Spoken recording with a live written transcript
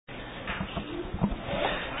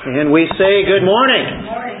And we say good morning.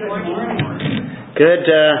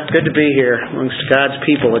 Good to be here amongst God's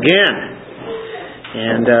people again.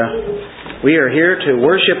 And we are here to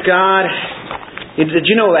worship God. Did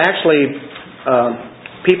you know actually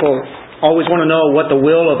people always want to know what the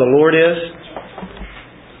will of the Lord is?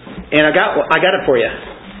 And I got it for you.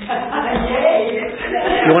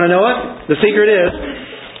 You want to know it? The secret is,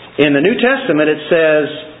 in the New Testament it says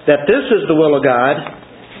that this is the will of God,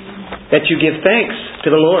 that you give thanks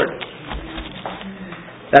to the Lord.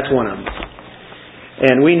 That's one of them.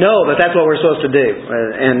 And we know that that's what we're supposed to do.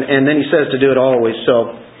 And then He says to do it always.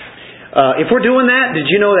 So, if we're doing that,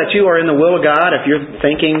 did you know that you are in the will of God if you're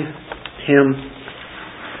thanking Him?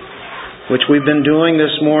 Which we've been doing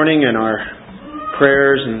this morning in our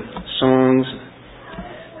prayers and songs,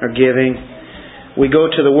 our giving. We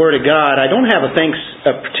go to the Word of God. I don't have a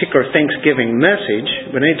particular Thanksgiving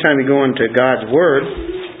message, but anytime you go into God's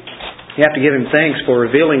Word, you have to give Him thanks for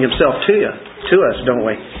revealing Himself to us, don't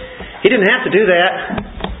we? He didn't have to do that,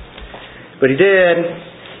 but He did.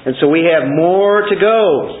 And so we have more to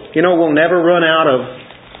go. You know, we'll never run out of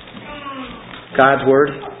God's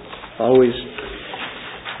Word. Always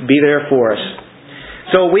be there for us.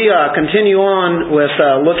 So we continue on with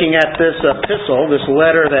looking at this epistle, this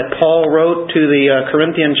letter that Paul wrote to the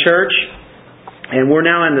Corinthian church. And we're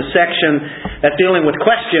now in the section that's dealing with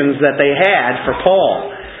questions that they had for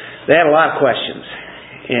Paul. They had a lot of questions.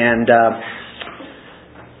 And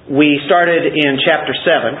we started in chapter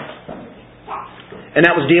 7. And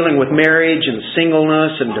that was dealing with marriage and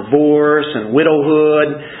singleness and divorce and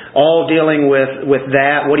widowhood. All dealing with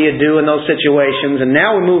that. What do you do in those situations? And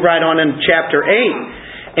now we move right on into chapter 8.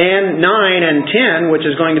 And 9 and 10, which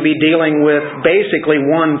is going to be dealing with basically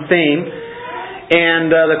one theme.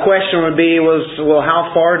 And the question would be, well,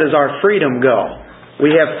 how far does our freedom go?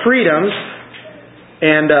 We have freedoms.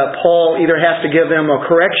 And Paul either has to give them a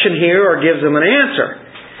correction here or gives them an answer.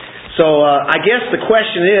 So I guess the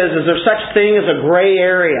question is there such thing as a gray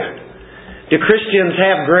area? Do Christians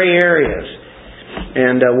have gray areas?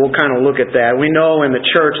 And we'll kind of look at that. We know in the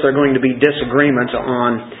church there are going to be disagreements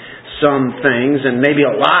on some things, and maybe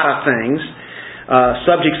a lot of things.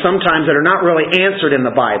 Subjects sometimes that are not really answered in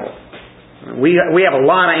the Bible. We have a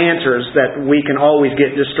lot of answers that we can always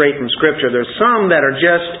get just straight from Scripture. There's some that are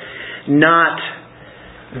just not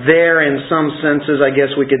there in some senses, I guess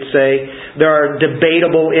we could say. There are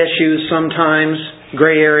debatable issues sometimes,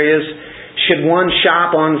 gray areas. Should one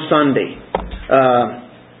shop on Sunday?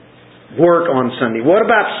 Work on Sunday? What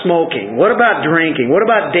about smoking? What about drinking? What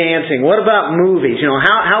about dancing? What about movies? You know,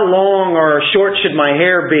 how long or short should my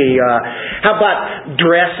hair be? How about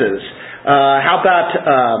dresses? How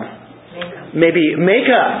about maybe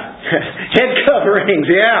makeup? Head coverings,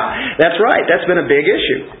 yeah. That's right. That's been a big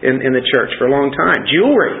issue in the church for a long time.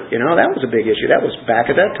 Jewelry, you know, that was a big issue. That was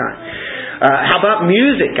back at that time. How about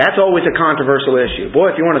music? That's always a controversial issue. Boy,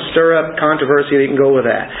 if you want to stir up controversy, you can go with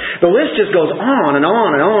that. The list just goes on and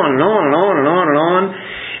on and on and on and on and on and on.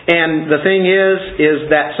 And the thing is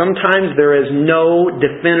that sometimes there is no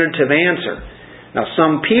definitive answer. Now,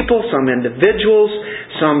 some people, some individuals,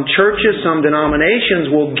 some churches, some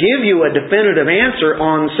denominations will give you a definitive answer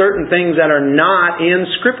on certain things that are not in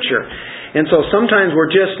Scripture. And so sometimes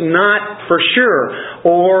we're just not for sure.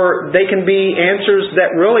 Or they can be answers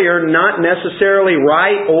that really are not necessarily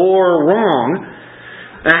right or wrong.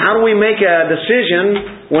 Now, how do we make a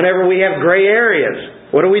decision whenever we have gray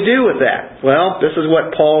areas? What do we do with that? Well, this is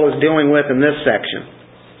what Paul is dealing with in this section.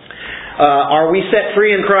 Are we set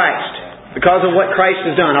free in Christ? Because of what Christ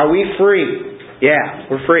has done. Are we free? Yeah,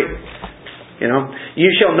 we're free. You know, you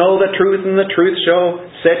shall know the truth and the truth shall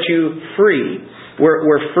set you free.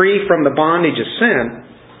 We're free from the bondage of sin.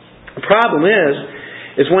 The problem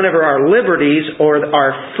is whenever our liberties or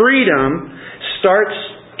our freedom starts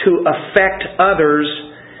to affect others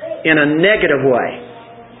in a negative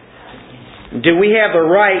way. Do we have the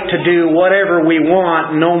right to do whatever we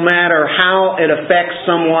want no matter how it affects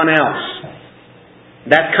someone else?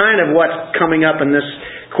 That's kind of what's coming up in this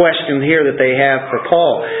question here that they have for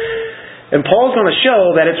Paul. And Paul's going to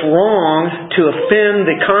show that it's wrong to offend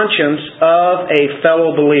the conscience of a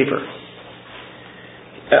fellow believer.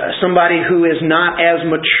 Somebody who is not as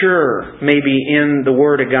mature, maybe, in the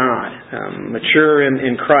Word of God. Mature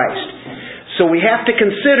in Christ. So we have to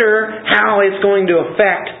consider how it's going to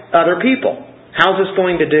affect other people. How's this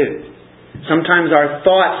going to do? Sometimes our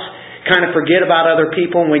thoughts kind of forget about other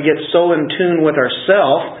people and we get so in tune with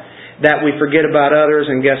ourselves that we forget about others,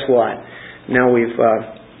 and guess what? Now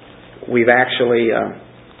we've actually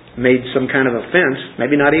made some kind of offense,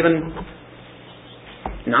 maybe not even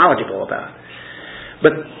knowledgeable about.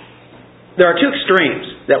 But there are two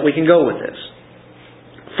extremes that we can go with this.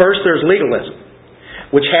 First, there's legalism,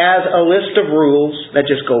 which has a list of rules that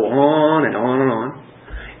just go on and on and on.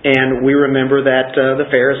 And we remember that the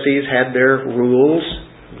Pharisees had their rules,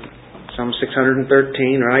 some 613,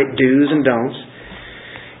 right? Do's and don'ts.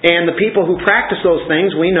 And the people who practice those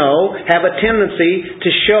things, we know, have a tendency to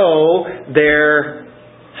show their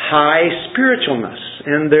high spiritualness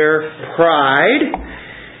and their pride.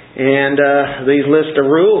 And these list of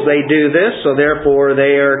rules, they do this, so therefore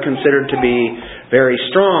they are considered to be very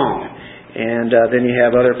strong. And then you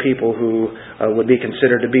have other people who would be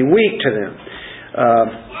considered to be weak to them.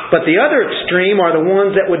 But the other extreme are the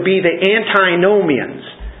ones that would be the antinomians.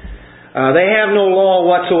 They have no law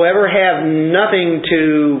whatsoever, have nothing to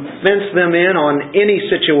fence them in on any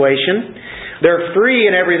situation. They're free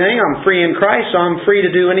in everything. I'm free in Christ, so I'm free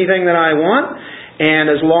to do anything that I want.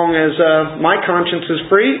 And as long as my conscience is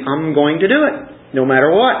free, I'm going to do it, no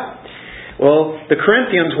matter what. Well, the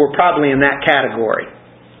Corinthians were probably in that category.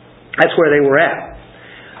 That's where they were at.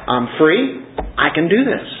 I'm free. I can do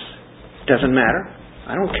this. Doesn't matter.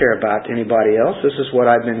 I don't care about anybody else. This is what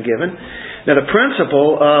I've been given. Now, the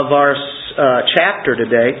principle of our chapter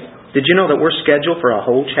today, did you know that we're scheduled for a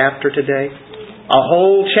whole chapter today? A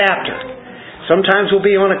whole chapter. Sometimes we'll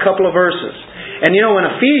be on a couple of verses. And you know, in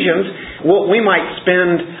Ephesians, we might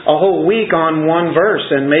spend a whole week on one verse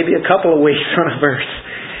and maybe a couple of weeks on a verse.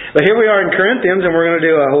 But here we are in Corinthians, and we're going to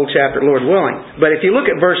do a whole chapter, Lord willing. But if you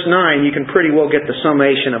look at verse 9, you can pretty well get the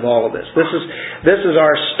summation of all of this. This is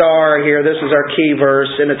our star here. This is our key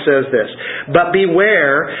verse, and it says this: "But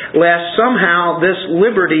beware, lest somehow this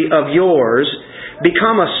liberty of yours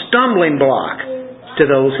become a stumbling block to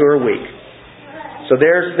those who are weak." So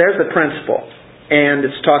there's the principle. And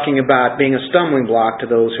it's talking about being a stumbling block to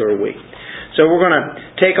those who are weak. So we're going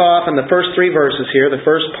to take off in the first three verses here, the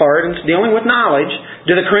first part, and it's dealing with knowledge.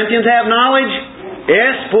 Do the Corinthians have knowledge?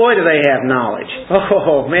 Yes, boy, do they have knowledge.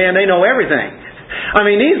 Oh, man, they know everything. I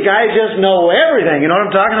mean, these guys just know everything. You know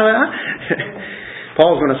what I'm talking about?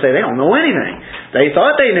 Paul's going to say they don't know anything. They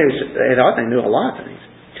thought they knew a lot of things.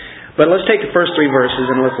 But let's take the first three verses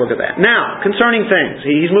and let's look at that. Now, concerning things.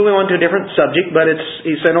 He's moving on to a different subject, but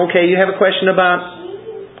he said, okay, you have a question about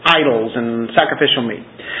idols and sacrificial meat.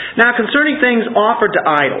 Now, concerning things offered to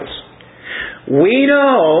idols, we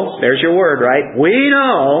know, there's your word, right? We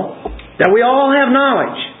know that we all have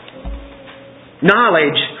knowledge.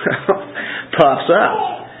 Knowledge puffs up,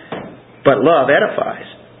 but love edifies.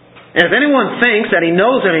 And if anyone thinks that he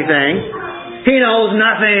knows anything, he knows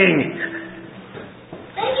nothing.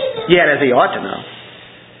 Yet as he ought to know.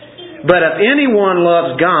 But if anyone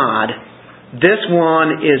loves God, this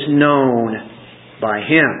one is known by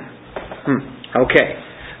Him. Okay.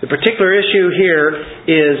 The particular issue here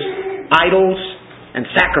is idols and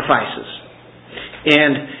sacrifices.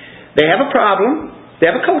 And they have a problem. They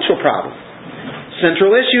have a cultural problem.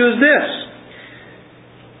 Central issue is this.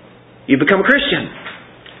 You become a Christian.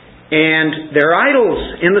 And there are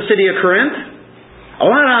idols in the city of Corinth. A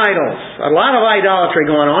lot of idols, a lot of idolatry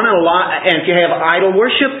going on, and if you have idol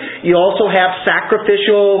worship, you also have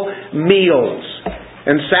sacrificial meals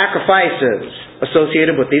and sacrifices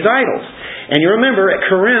associated with these idols. And you remember, at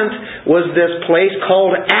Corinth was this place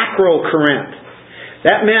called Acro-Corinth.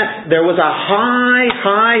 That meant there was a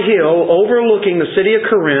high hill overlooking the city of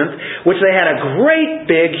Corinth, which they had a great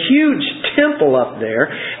big, huge temple up there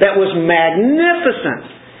that was magnificent.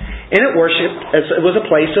 And it was a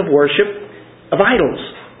place of worship of idols.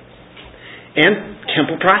 And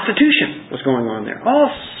temple prostitution was going on there. All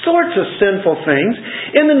sorts of sinful things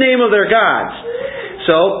in the name of their gods.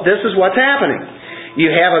 So this is what's happening. You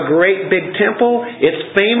have a great big temple.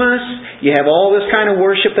 It's famous. You have all this kind of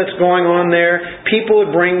worship that's going on there. People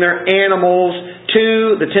would bring their animals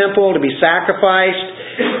to the temple to be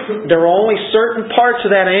sacrificed. There were only certain parts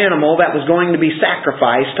of that animal that was going to be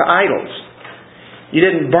sacrificed to idols. You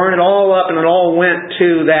didn't burn it all up and it all went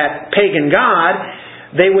to that pagan god.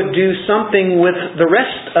 They would do something with the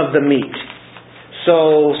rest of the meat.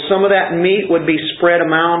 So some of that meat would be spread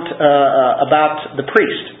about the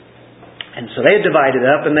priest. And so they'd divide it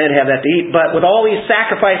up and they'd have that to eat. But with all these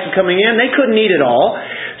sacrifices coming in, they couldn't eat it all.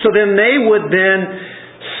 So then they would then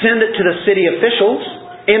send it to the city officials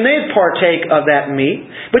and they'd partake of that meat.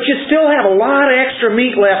 But you still have a lot of extra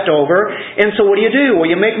meat left over. And so what do? Well,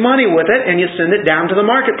 you make money with it and you send it down to the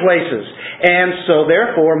marketplaces. And so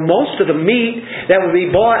therefore, most of the meat that would be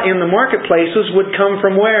bought in the marketplaces would come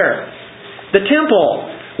from where? The temple,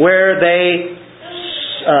 where they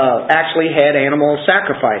actually had animal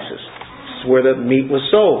sacrifices. This is where the meat was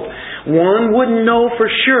sold. One wouldn't know for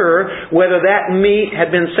sure whether that meat had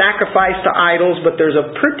been sacrificed to idols, but there's a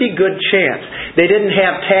pretty good chance. They didn't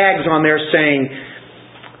have tags on there saying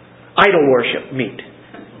idol worship meat.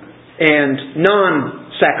 and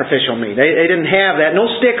non-sacrificial meat. They didn't have that. No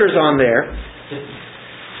stickers on there.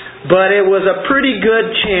 But it was a pretty good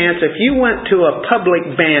chance if you went to a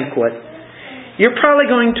public banquet, you're probably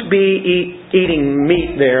going to be eating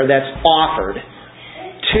meat there that's offered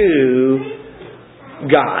to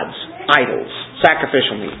gods, idols,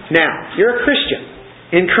 sacrificial meat. Now, you're a Christian.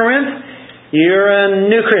 In Corinth, you're a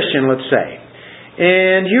new Christian, let's say.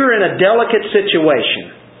 And you're in a delicate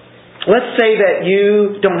situation. Let's say that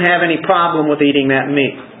you don't have any problem with eating that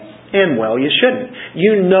meat. And, well, you shouldn't.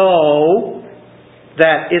 You know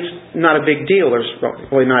that it's not a big deal. There's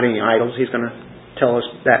really not any idols. He's going to tell us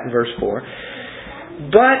that in verse 4.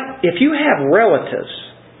 But if you have relatives,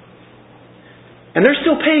 and they're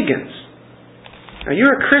still pagans, now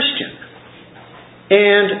you're a Christian,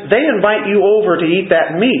 and they invite you over to eat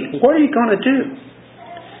that meat, what are you going to do?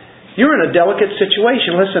 You're in a delicate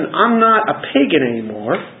situation. Listen, I'm not a pagan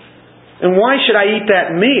anymore. And why should I eat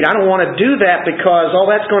that meat? I don't want to do that because all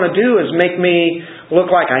that's going to do is make me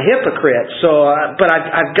look like a hypocrite. So, but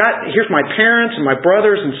I've got, here's my parents and my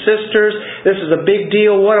brothers and sisters. This is a big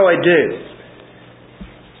deal. What do I do?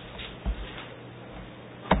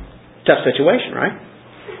 Tough situation, right?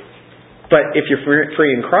 But if you're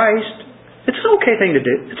free in Christ, it's an okay thing to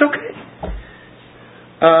do. It's okay.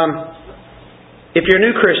 If you're a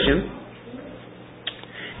new Christian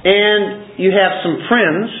and you have some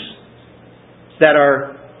friends that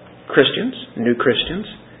are Christians, new Christians,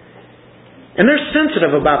 and they're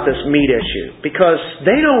sensitive about this meat issue because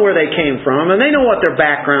they know where they came from and they know what their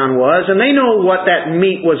background was and they know what that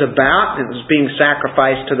meat was about and it was being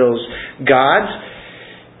sacrificed to those gods.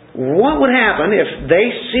 What would happen if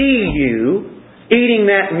they see you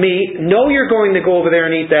eating that meat, know you're going to go over there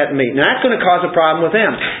and eat that meat? Now that's going to cause a problem with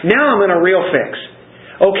them. Now I'm in a real fix.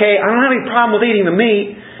 Okay, I don't have any problem with eating the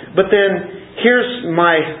meat, but then here's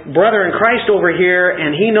my brother in Christ over here,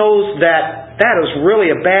 and he knows that that is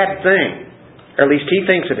really a bad thing. Or at least he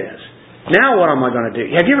thinks it is. Now what am I going to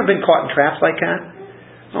do? Have you ever been caught in traps like that?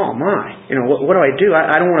 Oh my. What do I do?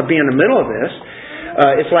 I don't want to be in the middle of this.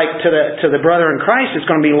 It's like to the brother in Christ, it's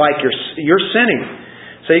going to be like you're sinning.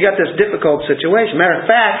 So you got this difficult situation. Matter of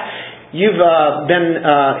fact, you've been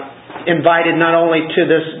invited not only to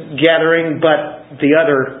this gathering, but the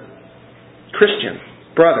other Christian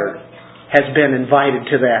brother has been invited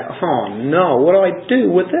to that. Oh no, what do I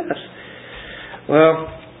do with this? Well,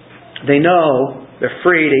 they know they're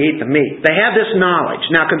free to eat the meat. They have this knowledge.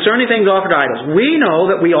 Now, concerning things offered to idols, we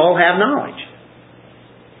know that we all have knowledge.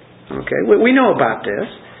 Okay, we know about this.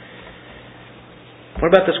 What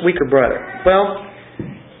about this weaker brother? Well,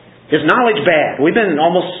 is knowledge bad? We've been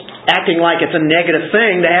almost acting like it's a negative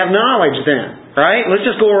thing to have knowledge then. Right? Let's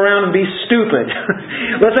just go around and be stupid.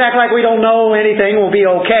 Let's act like we don't know anything. We'll be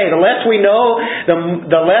okay. The less we know,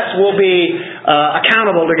 the less we'll be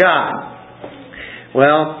accountable to God.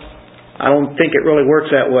 Well, I don't think it really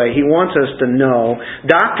works that way. He wants us to know.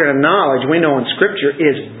 Doctrine and knowledge, we know in Scripture,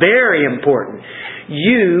 is very important.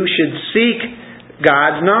 You should seek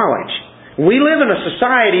God's knowledge. We live in a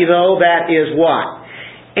society, though, that is what?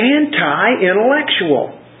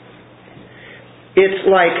 Anti-intellectual. It's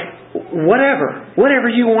like, whatever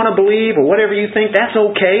you want to believe or whatever you think, that's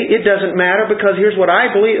okay. It doesn't matter because here's what I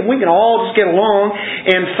believe. We can all just get along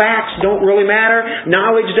and facts don't really matter.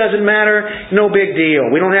 Knowledge doesn't matter. No big deal.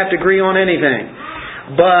 We don't have to agree on anything.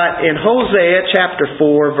 But in Hosea chapter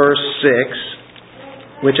 4 verse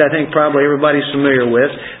 6, which I think probably everybody's familiar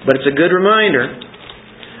with, but it's a good reminder,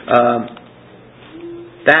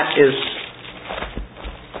 that is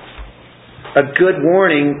a good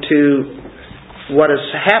warning to what has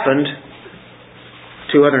happened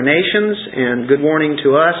to other nations and good warning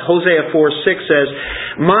to us. Hosea 4:6 says,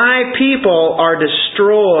 "My people are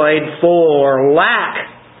destroyed for lack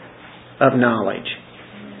of knowledge.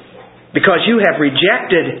 Because you have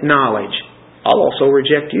rejected knowledge, I'll also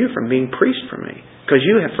reject you from being priest for me. Because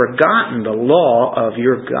you have forgotten the law of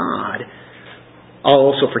your God,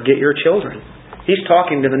 I'll also forget your children." He's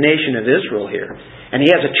talking to the nation of Israel here. And he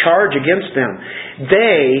has a charge against them.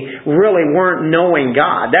 They really weren't knowing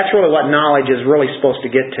God. That's really what knowledge is really supposed to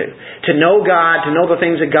get to. To know God, to know the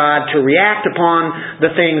things of God, to react upon the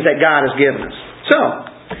things that God has given us. So,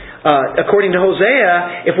 according to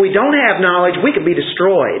Hosea, if we don't have knowledge, we could be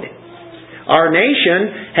destroyed. Our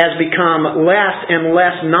nation has become less and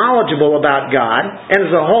less knowledgeable about God, and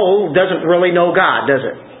as a whole doesn't really know God, does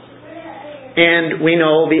it? And we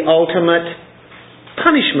know the ultimate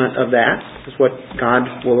punishment of that is what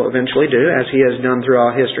God will eventually do, as He has done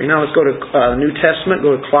throughout history. Now let's go to New Testament.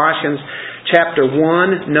 Go to Colossians chapter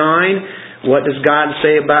 1, 9. What does God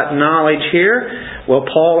say about knowledge here? Well,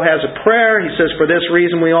 Paul has a prayer. He says, "For this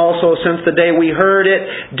reason we also, since the day we heard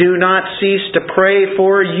it, do not cease to pray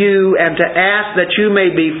for you and to ask that you may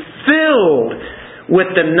be filled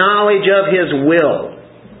with the knowledge of His will."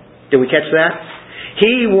 Did we catch that?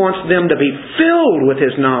 He wants them to be filled with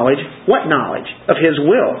His knowledge. What knowledge? Of His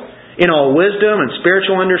will. In all wisdom and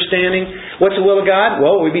spiritual understanding. What's the will of God?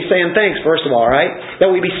 Well, we be saying thanks, first of all, right? That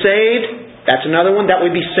we be saved. That's another one. That we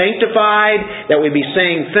be sanctified. That we be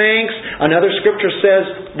saying thanks. Another scripture says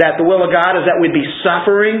that the will of God is that we be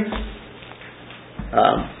suffering.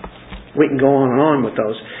 We can go on and on with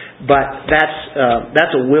those. But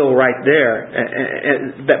that's a will right there.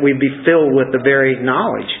 That we be filled with the very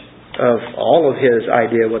knowledge of all of His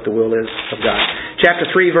idea what the will is of God. Chapter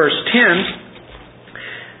 3, verse 10.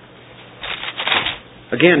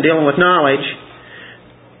 Again, dealing with knowledge.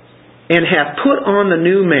 "And have put on the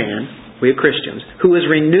new man," we are Christians, "who is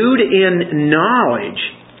renewed in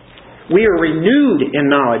knowledge." We are renewed in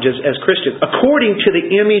knowledge as Christians, according to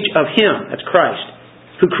the image of Him, that's Christ,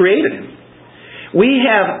 who created Him.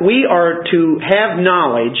 We are to have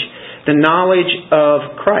knowledge, the knowledge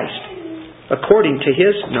of Christ, according to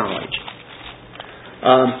His knowledge.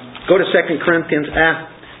 Go to 2 Corinthians.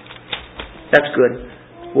 That's good.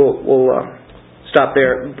 We'll stop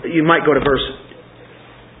there. You might go to verse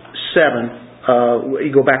 7.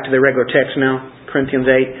 You go back to the regular text now, Corinthians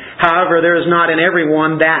 8. "However, there is not in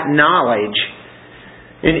everyone that knowledge."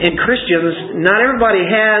 In Christians, not everybody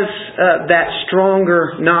has that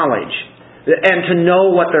stronger knowledge and to know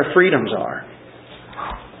what their freedoms are.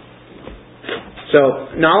 So,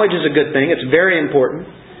 knowledge is a good thing. It's very important.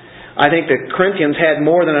 I think the Corinthians had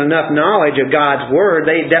more than enough knowledge of God's Word.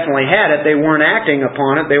 They definitely had it. They weren't acting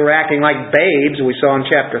upon it. They were acting like babes, we saw in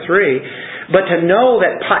chapter 3. But to know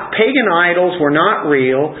that pagan idols were not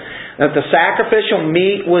real, that the sacrificial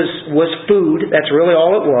meat was food, that's really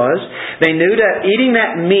all it was. They knew that eating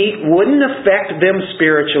that meat wouldn't affect them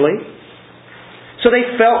spiritually. So they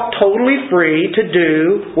felt totally free to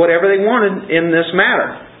do whatever they wanted in this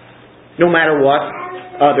matter, no matter what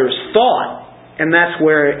others thought. And that's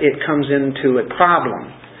where it comes into a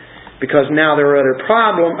problem, because now there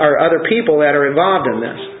are other people that are involved in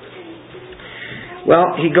this.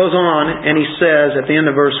 Well, he goes on and he says at the end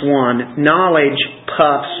of verse 1, "Knowledge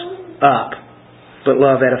puffs up, but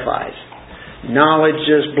love edifies." Knowledge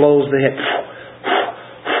just blows the head.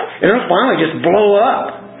 And it'll finally just blow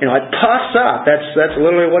up. It puffs up. That's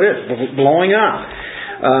literally what it is, blowing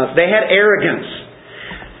up. They had arrogance.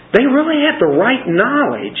 They really had the right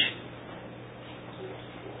knowledge.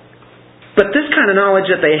 But this kind of knowledge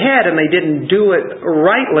that they had, and they didn't do it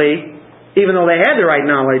rightly, even though they had the right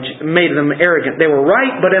knowledge, made them arrogant. They were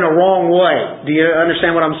right, but in a wrong way. Do you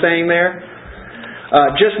understand what I'm saying there?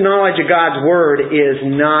 Just knowledge of God's Word is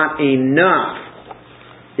not enough.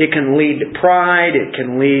 It can lead to pride. It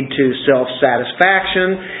can lead to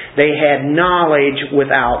self-satisfaction. They had knowledge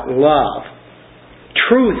without love.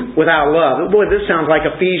 Truth without love. Boy, this sounds like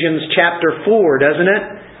Ephesians chapter 4, doesn't it?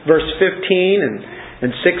 Verse 15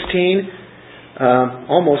 and 16.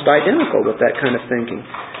 Almost identical with that kind of thinking.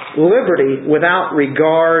 Liberty without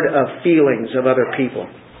regard of feelings of other people.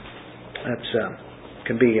 That's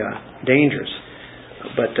can be dangerous.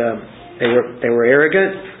 But they were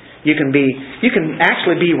arrogant. You can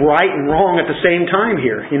actually be right and wrong at the same time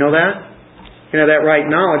here. You know that? That right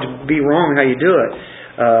knowledge, be wrong how you do it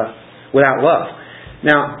without love.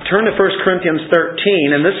 Now, turn to 1 Corinthians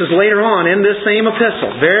 13, and this is later on in this same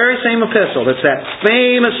epistle, very same epistle. It's that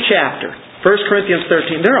famous chapter, 1 Corinthians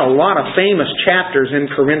 13. There are a lot of famous chapters in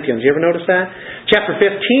Corinthians. You ever notice that? Chapter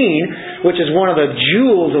 15, which is one of the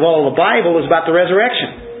jewels of all the Bible, is about the resurrection.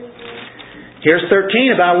 Here's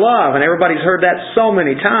 13 about love, and everybody's heard that so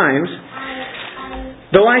many times.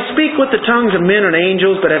 "Though I speak with the tongues of men and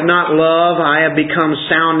angels, but have not love, I have become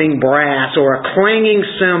sounding brass or a clanging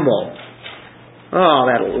cymbal." Oh,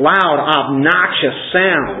 that loud, obnoxious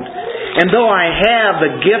sound. "And though I have the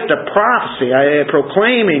gift of prophecy,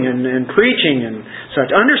 proclaiming and preaching and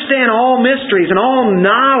such, understand all mysteries and all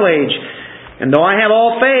knowledge, and though I have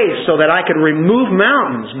all faith so that I could remove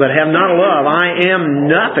mountains, but have not love, I am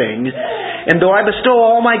nothing. And though I bestow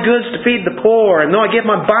all my goods to feed the poor, and though I give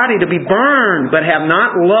my body to be burned, but have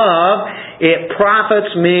not love, it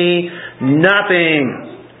profits me nothing.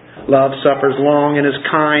 Love suffers long and is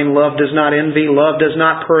kind. Love does not envy. Love does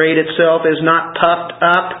not parade itself, is not puffed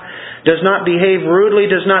up, does not behave rudely,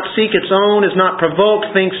 does not seek its own, is not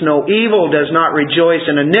provoked, thinks no evil, does not rejoice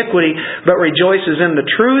in iniquity, but rejoices in the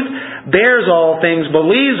truth, bears all things,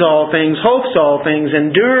 believes all things, hopes all things,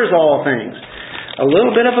 endures all things." A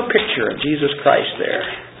little bit of a picture of Jesus Christ there,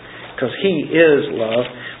 because He is love.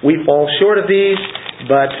 We fall short of these,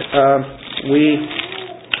 but we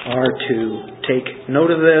are to take note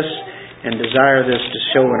of this and desire this to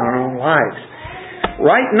show in our own lives.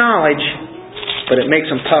 Right knowledge, but it makes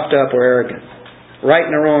them puffed up or arrogant. Right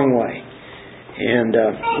in the wrong way. And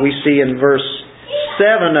we see in verse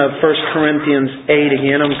 7 of 1 Corinthians 8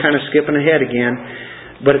 again, I'm kind of skipping ahead again,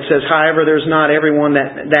 but it says, however, there's not everyone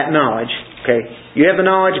that knowledge. Okay, you have the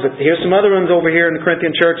knowledge, but here's some other ones over here in the Corinthian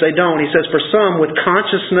church, they don't. He says, for some with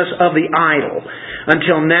consciousness of the idol,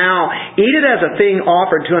 until now eat it as a thing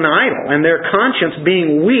offered to an idol, and their conscience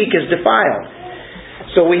being weak is defiled.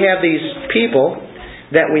 So we have these people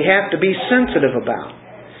that we have to be sensitive about.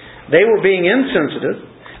 They were being insensitive.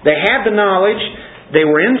 They had the knowledge. They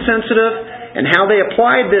were insensitive. And how they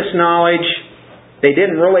applied this knowledge, they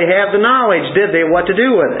didn't really have the knowledge, did they, what to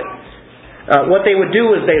do with it? What they would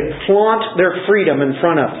do is they'd flaunt their freedom in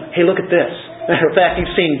front of them. Hey, look at this. Matter of fact,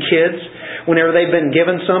 you've seen kids, whenever they've been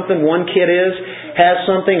given something, one kid has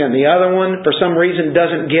something, and the other one, for some reason,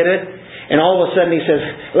 doesn't get it. And all of a sudden he says,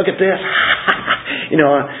 look at this.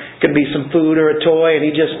 Could be some food or a toy, and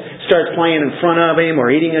he just starts playing in front of him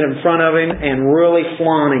or eating it in front of him and really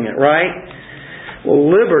flaunting it, right?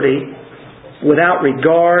 Well, liberty, without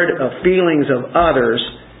regard of feelings of others,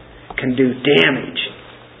 can do damage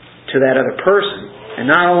to that other person. And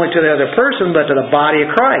not only to the other person, but to the body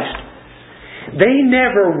of Christ. They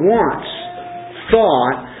never once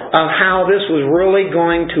thought of how this was really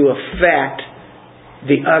going to affect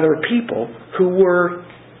the other people who were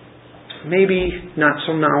maybe not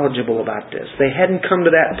so knowledgeable about this. They hadn't come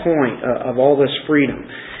to that point of all this freedom.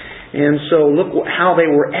 And so look how they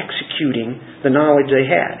were executing the knowledge they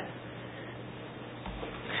had.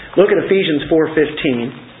 Look at Ephesians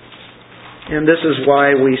 4:15. And this is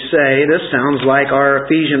why we say, this sounds like our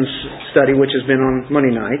Ephesians study, which has been on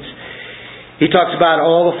Monday nights. He talks about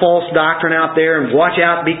all the false doctrine out there, and watch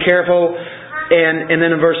out, be careful. And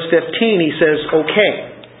then in verse 15 he says, okay,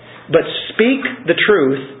 but speak the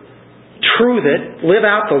truth, truth it, live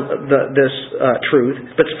out this truth,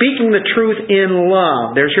 but speaking the truth in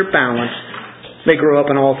love, there's your balance, may grow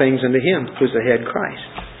up in all things into Him, who's the head, Christ.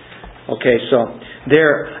 Okay, so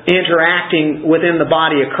they're interacting within the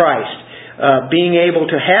body of Christ. Being able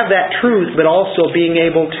to have that truth, but also being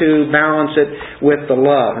able to balance it with the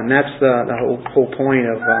love. And that's the whole point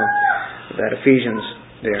of that Ephesians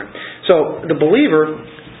there. So the believer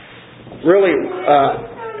really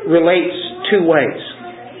relates two ways.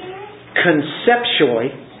 Conceptually,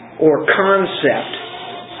 or concept,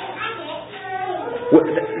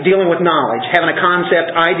 dealing with knowledge, having a concept,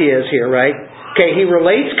 ideas here, right? Okay, he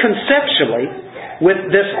relates conceptually with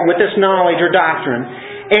this knowledge or doctrine.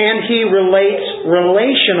 And he relates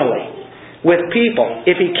relationally with people.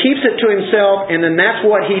 If he keeps it to himself and then that's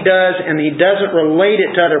what he does and he doesn't relate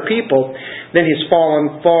it to other people, then he's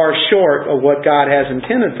fallen far short of what God has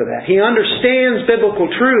intended for that. He understands biblical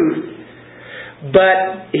truth,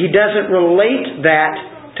 but he doesn't relate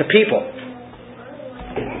that to people.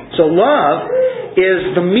 So love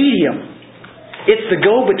is the medium. It's the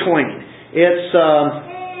go-between.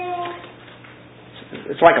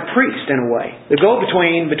 It's like a priest in a way. The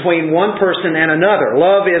go-between between one person and another.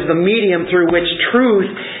 Love is the medium through which truth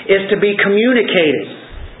is to be communicated.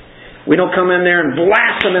 We don't come in there and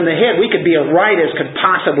blast them in the head. We could be as right as could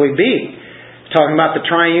possibly be. Talking about the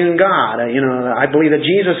triune God. I believe that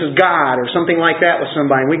Jesus is God or something like that with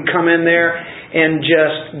somebody. We can come in there and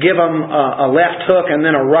just give them a left hook and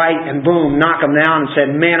then a right and boom, knock them down and say,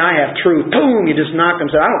 man, I have truth. Boom, you just knock them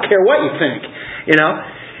and say, I don't care what you think.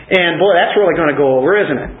 And boy, that's really going to go over,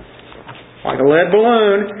 isn't it? Like a lead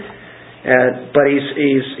balloon. But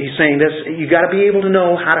he's saying this, you've got to be able to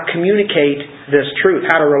know how to communicate this truth,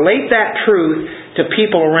 how to relate that truth to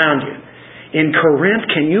people around you. In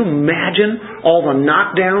Corinth, can you imagine all the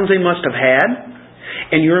knockdowns they must have had?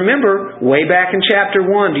 And you remember, way back in chapter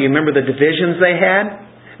 1, do you remember the divisions they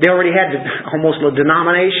had? They already had almost a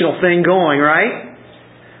denominational thing going, right?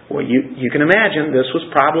 Well, you can imagine this was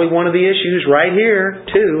probably one of the issues right here,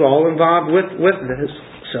 too, all involved with this.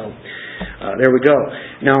 So, there we go.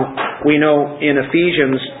 Now, we know in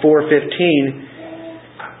Ephesians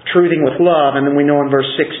 4:15, truthing with love, and then we know in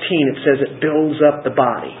verse 16 it says it builds up the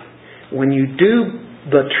body. When you do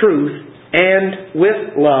the truth and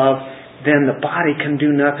with love, then the body can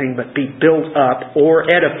do nothing but be built up or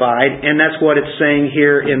edified, and that's what it's saying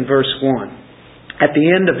here in verse 1. At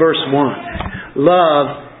the end of verse 1,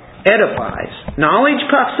 love edifies. Knowledge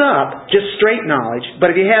puffs up, just straight knowledge.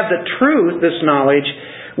 But if you have the truth, this knowledge,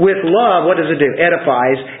 with love, what does it do?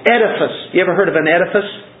 Edifies. Edifice. You ever heard of an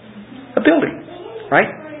edifice? A building.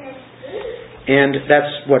 Right? And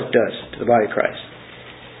that's what it does to the body of Christ.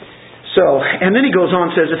 So, and then he goes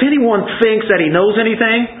on and says, if anyone thinks that he knows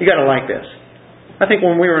anything, you got to like this. I think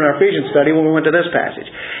when we were in our Ephesians study, when we went to this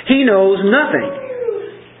passage, he knows nothing,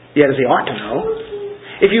 yet as he ought to know.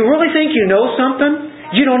 If you really think you know something,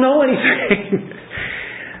 you don't know anything.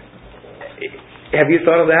 Have you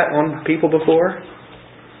thought of that on people before?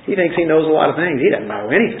 He thinks he knows a lot of things. He doesn't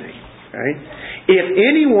know anything. Right? If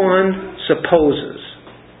anyone supposes,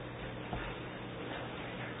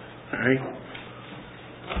 all right,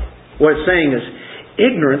 what it's saying is,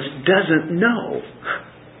 ignorance doesn't know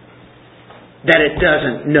that it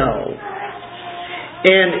doesn't know.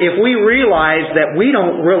 And if we realize that we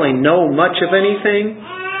don't really know much of anything,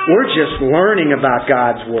 we're just learning about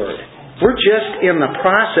God's Word. We're just in the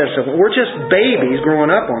process of it. We're just babies growing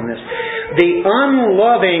up on this. The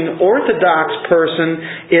unloving Orthodox person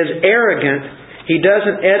is arrogant. He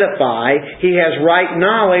doesn't edify. He has right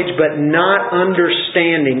knowledge but not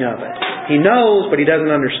understanding of it. He knows, but he doesn't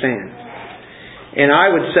understand. And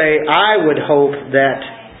I would say, I would hope that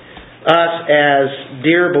us as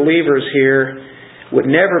dear believers here would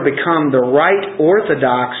never become the right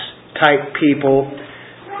Orthodox type people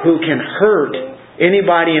who can hurt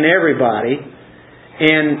anybody and everybody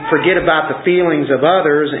and forget about the feelings of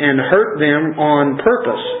others and hurt them on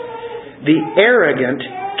purpose. The arrogant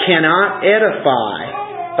cannot edify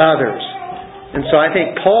others. And so I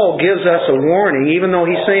think Paul gives us a warning, even though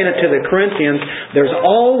he's saying it to the Corinthians, there's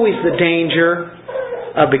always the danger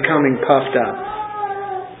of becoming puffed up.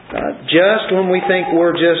 Just when we think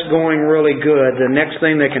we're just going really good, the next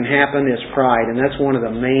thing that can happen is pride. And that's one of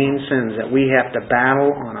the main sins that we have to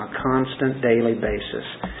battle on a constant daily basis.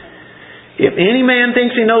 If any man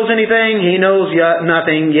thinks he knows anything, he knows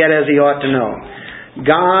nothing, yet as he ought to know.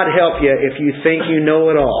 God help you if you think you know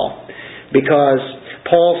it all. Because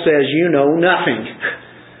Paul says you know nothing.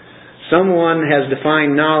 Someone has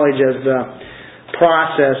defined knowledge as the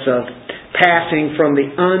process of passing from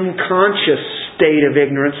the unconscious state of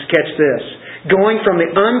ignorance, catch this, going from the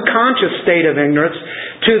unconscious state of ignorance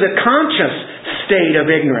to the conscious state of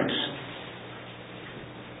ignorance.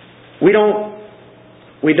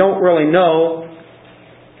 We don't really know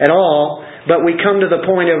at all, but we come to the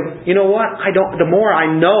point of, you know what, the more I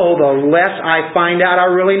know, the less I find out I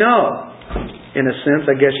really know. In a sense,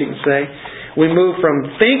 I guess you can say. We move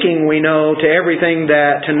from thinking we know to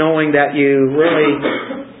to knowing that you really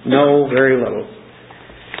know very little.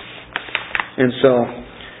 And so,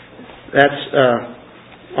 that's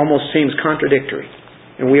almost seems contradictory.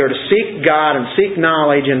 And we are to seek God and seek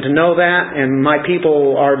knowledge and to know that, and my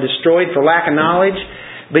people are destroyed for lack of knowledge,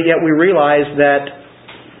 but yet we realize that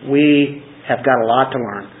we have got a lot to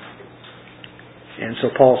learn. And so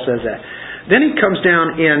Paul says that. Then he comes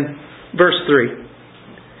down in verse 3.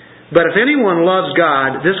 But if anyone loves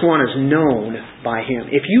God, this one is known by Him.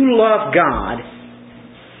 If you love God,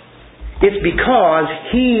 it's because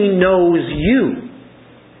He knows you.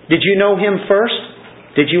 Did you know Him first?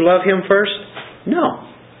 Did you love Him first? No.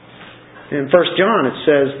 In 1 John it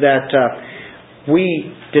says that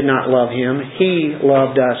we did not love Him. He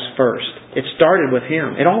loved us first. It started with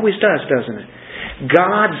Him. It always does, doesn't it?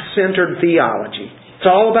 God-centered theology. It's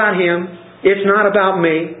all about Him. It's not about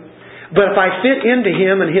me. But if I fit into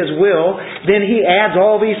Him and His will, then He adds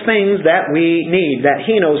all these things that we need, that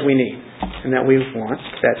He knows we need, and that we want,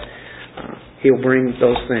 that He'll bring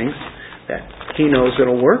those things that He knows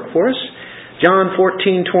that'll work for us. John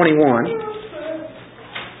 14:21.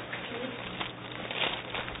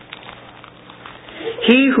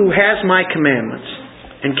 He who has my commandments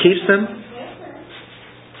and keeps them,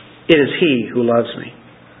 it is he who loves me.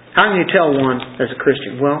 How can you tell one as a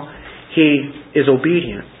Christian? Well, he is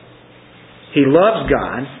obedient. He loves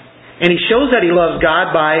God, and he shows that he loves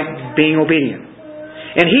God by being obedient.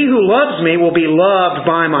 And he who loves me will be loved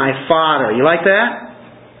by my Father. You like that?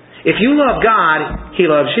 If you love God, He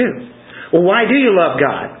loves you. Well, why do you love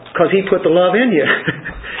God? Because He put the love in you.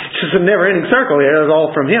 It's just a never-ending circle here. It's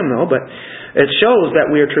all from Him, though, but it shows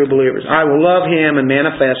that we are true believers. I will love Him and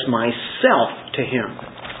manifest myself to Him.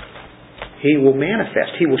 He will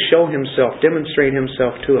manifest. He will show Himself, demonstrate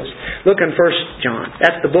Himself to us. Look in 1 John.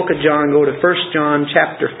 That's the book of John. Go to 1 John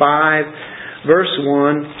chapter 5, verse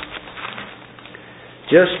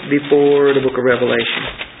 1. Just before the book of Revelation.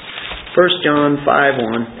 1 John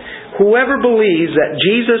 5:1. Whoever believes that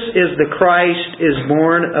Jesus is the Christ is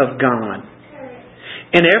born of God.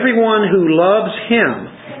 And everyone who loves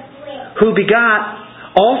Him, who begot,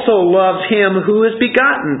 also loves Him who is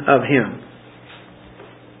begotten of Him.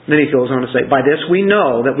 Then he goes on to say, by this we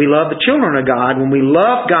know that we love the children of God when we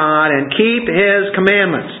love God and keep His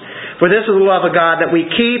commandments. For this is the love of God, that we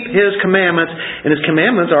keep His commandments, and His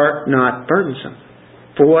commandments are not burdensome.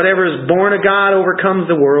 For whatever is born of God overcomes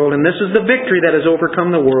the world, and this is the victory that has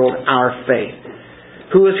overcome the world, our faith.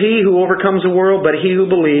 Who is he who overcomes the world but he who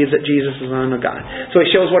believes that Jesus is the Son of God? So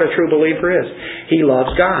he shows what a true believer is. He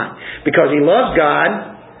loves God. Because he loves God,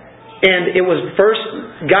 and it was first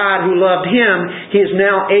God who loved him, he is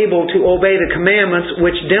now able to obey the commandments,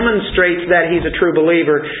 which demonstrates that he's a true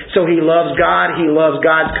believer. So he loves God, he loves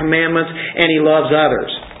God's commandments, and he loves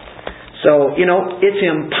others. So, it's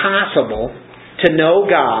impossible to know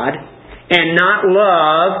God and not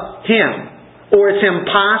love him. Or it's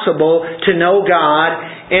impossible to know God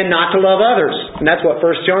and not to love others. And that's what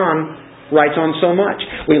 1 John writes on so much.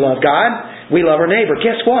 We love God, we love our neighbor.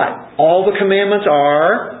 Guess what? All the commandments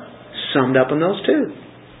are summed up in those two.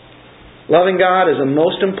 Loving God is the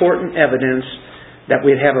most important evidence that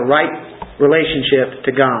we'd have a right relationship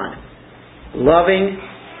to God. Loving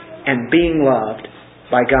and being loved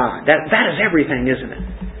by God. That is everything, isn't it?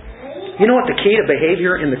 You know what the key to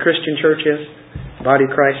behavior in the Christian church is? Body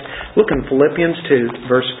of Christ. Look in Philippians 2,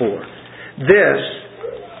 verse 4. This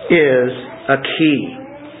is a key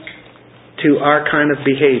to our kind of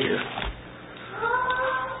behavior.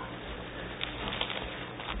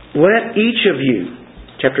 Let each of you,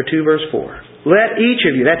 chapter 2, verse 4, let each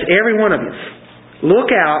of you, that's every one of you,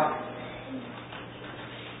 look out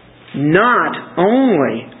not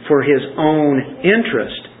only for his own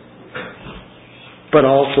interest, but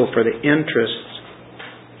also for the interests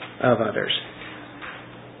of others.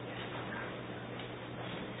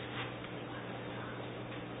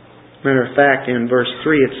 Matter of fact, in verse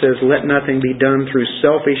 3 it says, let nothing be done through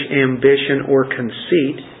selfish ambition or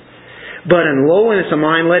conceit, but in lowliness of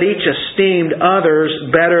mind let each esteem others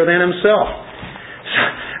better than himself.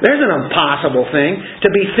 There's an impossible thing to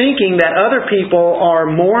be thinking that other people are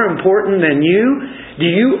more important than you. Do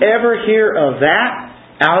you ever hear of that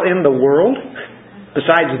out in the world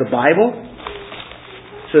besides the Bible?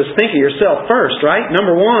 It says, think of yourself first, right?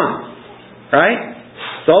 Number one, right?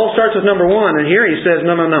 So it all starts with number one, and here he says,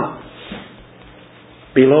 no.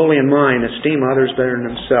 Be lowly in mind, esteem others better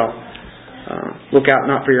than himself. Look out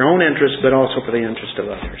not for your own interest, but also for the interest of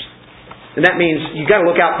others. And that means you've got to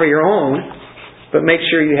look out for your own, but make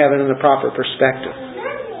sure you have it in the proper perspective.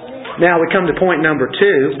 Now we come to point number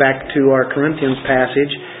 2, back to our Corinthians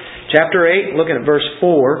passage. Chapter 8, looking at verse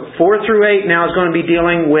 4. 4 through 8 now is going to be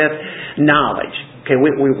dealing with knowledge. Okay,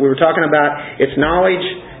 we were talking about it's knowledge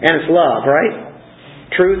and it's love, right?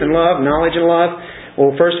 Truth and love, knowledge and love.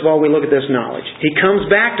 Well, first of all, we look at this knowledge. He comes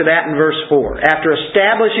back to that in verse 4. After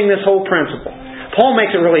establishing this whole principle. Paul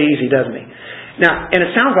makes it really easy, doesn't he? Now, and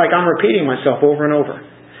it sounds like I'm repeating myself over and over.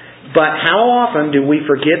 But how often do we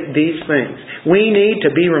forget these things? We need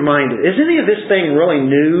to be reminded. Is any of this thing really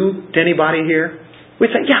new to anybody here? We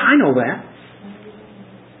say, yeah, I know that.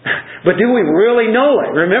 But do we really know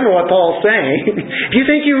it? Remember what Paul's saying. If you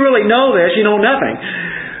think you really know this, you know nothing.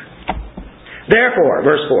 Therefore,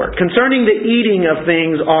 verse 4, concerning the eating of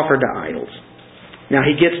things offered to idols. Now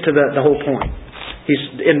he gets to the whole point.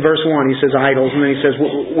 He's in verse 1 he says idols, and then he says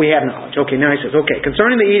we have knowledge. Okay, now he says, okay,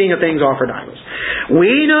 concerning the eating of things offered to idols.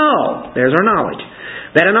 We know, there's our knowledge,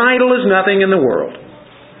 that an idol is nothing in the world,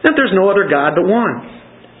 that there's no other God but one.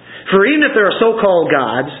 For even if there are so-called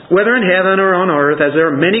gods, whether in heaven or on earth, as there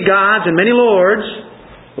are many gods and many lords,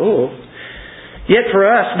 yet for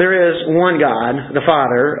us there is one God, the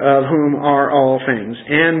Father, of whom are all things.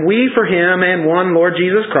 And we for Him and one Lord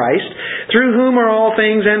Jesus Christ, through whom are all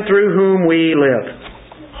things and through whom we live.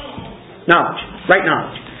 Knowledge. Right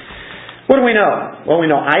knowledge. What do we know? Well, we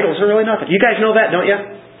know idols are really nothing. You guys know that, don't you?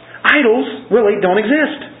 Idols really don't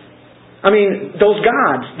exist. I mean, those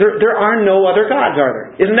gods, there are no other gods, are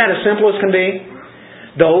there? Isn't that as simple as can be?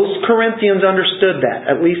 Those Corinthians understood that.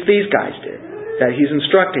 At least these guys did. That he's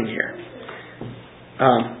instructing here.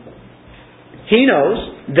 He knows,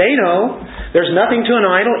 they know, there's nothing to an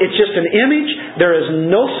idol. It's just an image. There is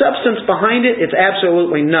no substance behind it. It's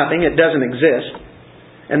absolutely nothing. It doesn't exist.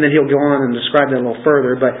 And then he'll go on and describe that a little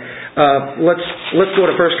further. But let's go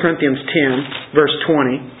to 1 Corinthians 10, verse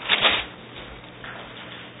 20.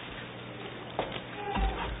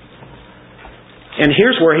 And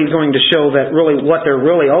here's where he's going to show that really what they're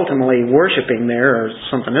really ultimately worshiping there is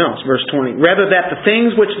something else. Verse 20. Rather that the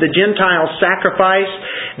things which the Gentiles sacrifice,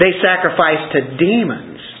 they sacrifice to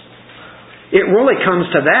demons. It really comes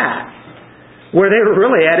to that. Where they were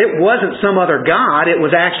really at, it wasn't some other God. It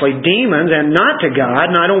was actually demons and not to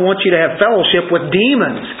God. And I don't want you to have fellowship with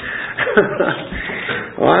demons.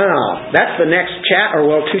 Wow. That's the next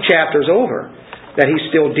two chapters over that he's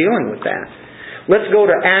still dealing with that. Let's go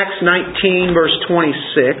to Acts 19, verse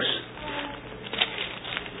 26.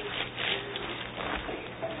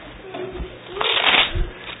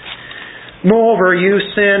 Moreover, you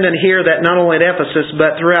send and hear that not only at Ephesus,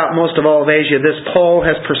 but throughout most of all of Asia, this Paul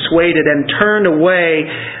has persuaded and turned away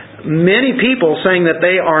many people, saying that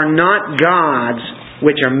they are not gods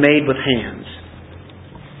which are made with hands.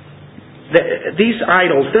 These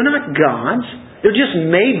idols, they're not gods. They're just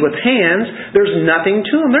made with hands. There's nothing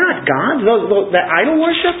to them. They're not gods. That idol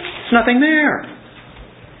worship, there's nothing there.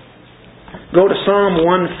 Go to Psalm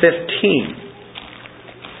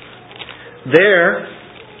 115. There,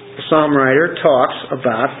 the psalm writer talks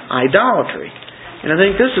about idolatry. And I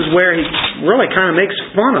think this is where he really kind of makes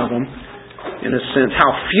fun of them, in a sense, how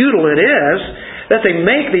futile it is that they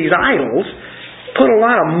make these idols, put a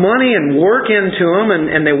lot of money and work into them,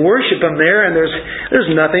 and they worship them there, and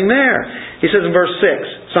there's nothing there. He says in verse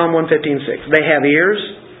 6, Psalm 115:6, they have ears,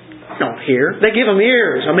 don't hear. They give them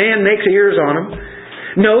ears. A man makes ears on them.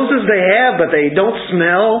 Noses they have, but they don't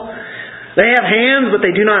smell. They have hands, but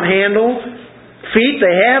they do not handle. Feet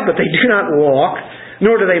they have, but they do not walk.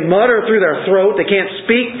 Nor do they mutter through their throat. They can't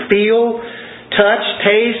speak, feel, touch,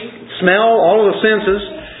 taste, smell, all of the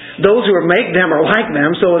senses. Those who make them are like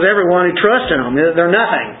them, so is everyone who trusts in them. They're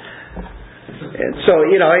nothing. And so,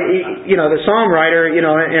 the psalm writer,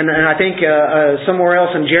 and I think somewhere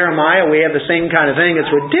else in Jeremiah we have the same kind of thing.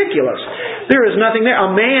 It's ridiculous. There is nothing there.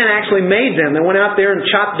 A man actually made them. They went out there and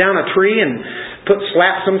chopped down a tree and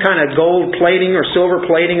slapped some kind of gold plating or silver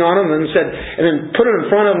plating on them and then put it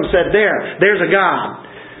in front of them and said, there's a God.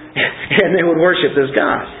 And they would worship this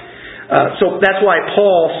God. So that's why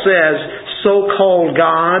Paul says so-called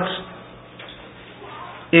gods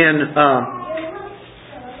in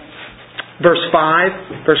verse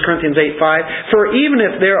 5, 1 Corinthians 8:5. For even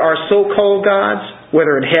if there are so-called gods,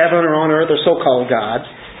 whether in heaven or on earth, are so-called gods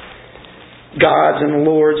and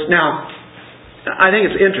lords. Now, I think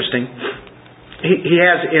it's interesting. He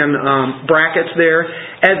has in brackets there,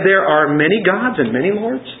 as there are many gods and many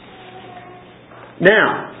lords.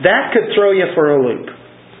 Now, that could throw you for a loop.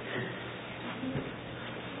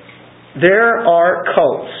 There are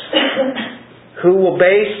cults who will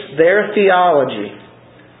base their theology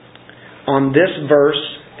on this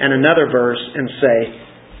verse and another verse and say,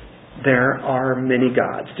 there are many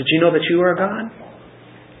gods. Did you know that you are a god?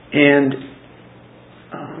 And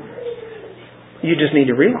you just need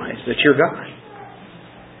to realize that you're God.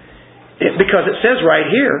 Because it says right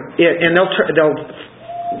here, and they'll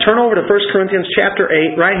turn over to 1 Corinthians chapter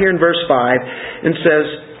 8, right here in verse 5, and says,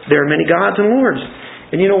 there are many gods and lords.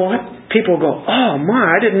 And you know what? People go, oh my,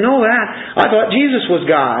 I didn't know that. I thought Jesus was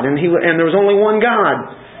God, and there was only one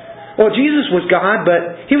God. Well, Jesus was God,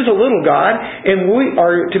 but He was a little God, and we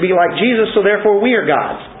are to be like Jesus, so therefore we are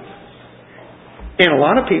gods. And a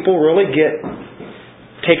lot of people really get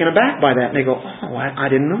taken aback by that, and they go, oh,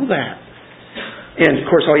 I didn't know that. And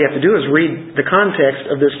of course, all you have to do is read the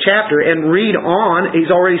context of this chapter and read on.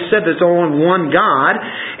 He's already said there's only one God,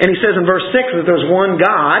 and he says in verse 6 that there's one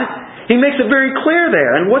God. He makes it very clear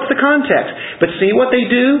there. And what's the context? But see what they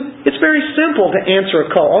do? It's very simple to answer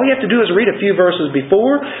a call. All you have to do is read a few verses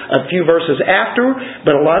before, a few verses after.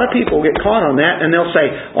 But a lot of people get caught on that, and they'll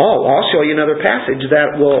say, oh, I'll show you another passage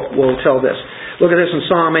that will tell this. Look at this in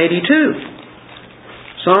Psalm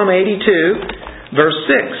 82. Psalm 82, verse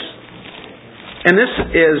 6. And this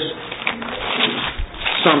is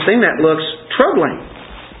something that looks troubling,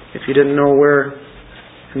 if you didn't know where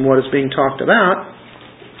and what is being talked about.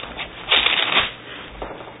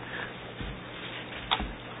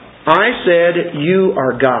 I said, you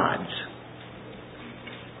are gods.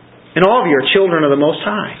 And all of you are children of the Most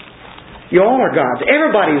High. You all are gods.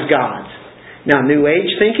 Everybody's gods. Now, New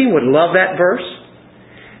Age thinking would love that verse.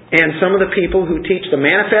 And some of the people who teach the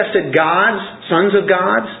manifested gods, sons of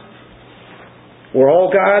gods, we're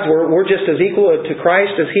all gods. We're just as equal to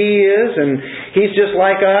Christ as He is, and He's just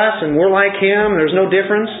like us, and we're like Him. There's no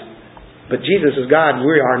difference. But Jesus is God.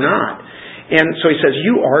 We are not. And so He says,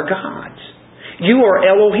 you are gods. You are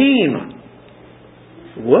Elohim.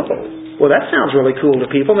 Whoa. Well, that sounds really cool to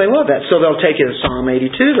people. They love that. So they'll take you to Psalm 82.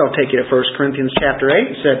 They'll take you to 1 Corinthians chapter 8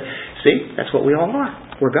 and said, see, that's what we all are.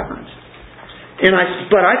 We're gods.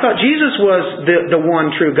 But I thought Jesus was the one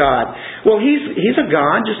true God. Well, He's a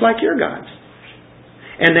God just like your gods.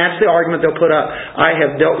 And that's the argument they'll put up. I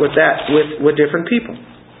have dealt with that with different people.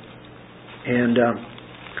 And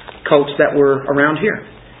cults that were around here.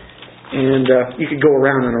 And you could go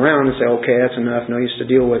around and around and say, okay, that's enough. No use to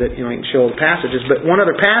deal with it. You can show the passages. But one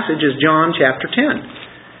other passage is John chapter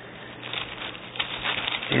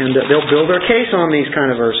 10. And they'll build their case on these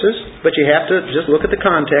kind of verses. But you have to just look at the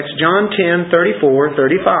context. John 10, 34,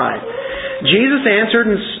 35. Jesus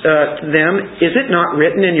answered them, is it not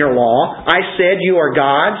written in your law, I said you are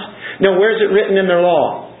gods? Now, where's it written in their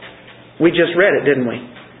law? We just read it, didn't we?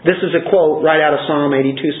 This is a quote right out of Psalm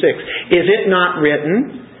 82:6. Is it not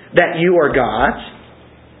written that you are gods?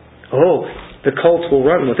 Oh, the cults will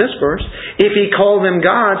run with this verse. If He called them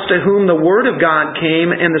gods to whom the Word of God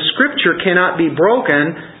came and the Scripture cannot be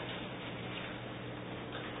broken,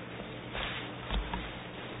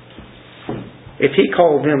 if He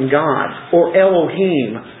called them gods, or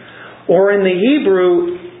Elohim, or in the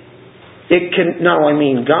Hebrew, it can not only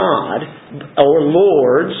mean God or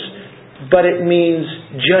lords, but it means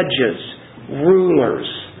judges, rulers.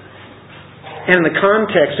 And in the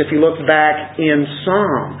context, if you look back in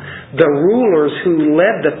Psalm, the rulers who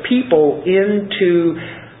led the people into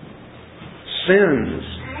sins,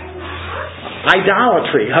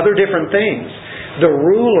 idolatry, other different things. The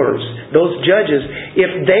rulers, those judges,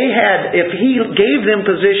 if He gave them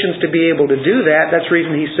positions to be able to do that, that's the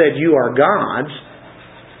reason He said, you are gods.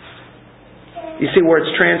 You see where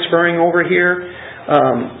it's transferring over here?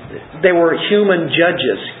 They were human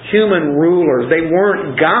judges, human rulers. They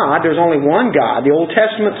weren't God. There's only one God. The Old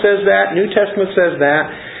Testament says that. New Testament says that.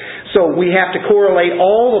 So we have to correlate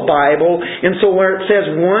all the Bible. And so where it says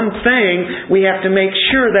one thing, we have to make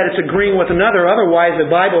sure that it's agreeing with another. Otherwise, the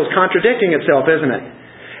Bible is contradicting itself, isn't it?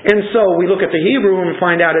 And so we look at the Hebrew and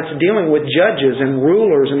find out it's dealing with judges and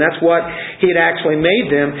rulers, and that's what He had actually made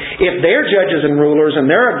them. If they're judges and rulers and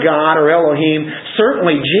they're a God or Elohim,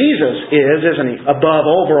 certainly Jesus is, isn't He, above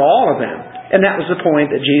over all of them. And that was the point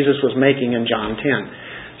that Jesus was making in John 10.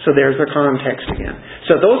 So there's the context again.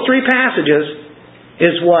 So those three passages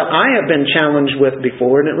is what I have been challenged with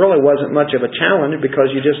before, and it really wasn't much of a challenge because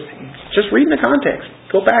you just read in the context.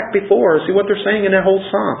 Go back before, see what they're saying in that whole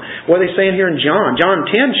psalm. What are they saying here in John? John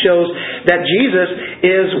 10 shows that Jesus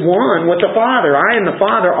is one with the Father. I and the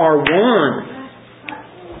Father are one.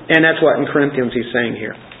 And that's what in Corinthians he's saying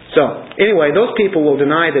here. So, anyway, those people will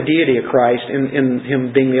deny the deity of Christ in Him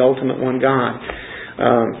being the ultimate one God.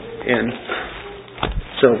 And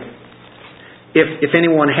so, if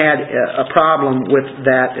anyone had a problem with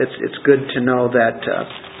that, it's good to know that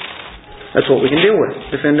that's what we can deal with.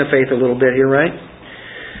 Defend the faith a little bit here, right?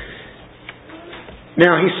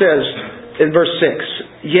 Now he says in verse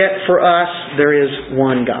 6, yet for us there is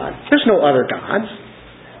one God. There's no other gods.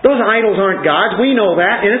 Those idols aren't gods. We know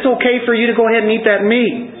that, and it's okay for you to go ahead and eat that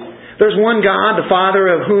meat. There's one God, the Father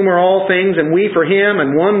of whom are all things, and we for Him,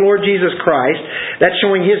 and one Lord Jesus Christ. That's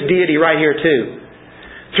showing His deity right here too.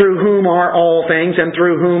 Through whom are all things and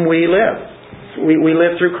through whom we live. We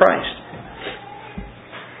live through Christ.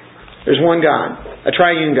 There's one God, a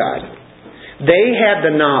triune God. They had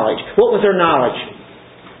the knowledge. What was their knowledge?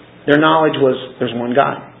 Their knowledge was there's one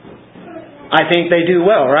God. I think they do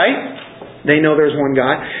well, right? They know there's one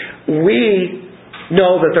God. We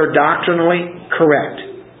know that they're doctrinally correct.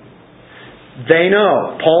 They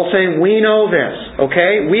know. Paul's saying we know this.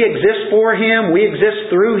 Okay? We exist for Him. We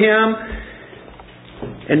exist through Him.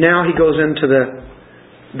 And now he goes into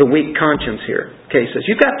the weak conscience here. Okay, he says,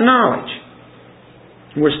 you've got the knowledge.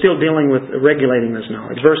 We're still dealing with regulating this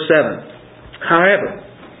knowledge. Verse 7. However,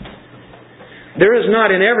 there is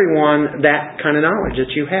not in everyone that kind of knowledge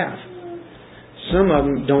that you have. Some of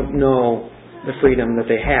them don't know the freedom that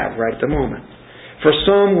they have right at the moment. For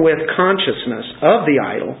some with consciousness of the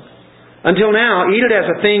idol, until now eat it as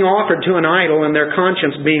a thing offered to an idol, and their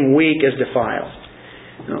conscience being weak is defiled.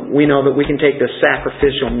 We know that we can take the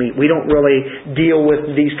sacrificial meat. We don't really deal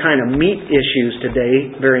with these kind of meat issues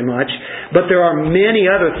today very much. But there are many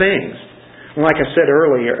other things. Like I said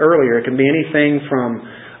earlier, it can be anything from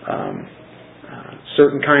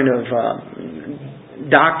certain kind of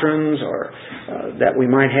doctrines or that we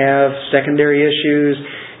might have, secondary issues.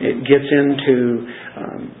 It gets into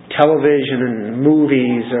television and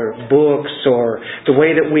movies or books or the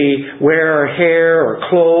way that we wear our hair or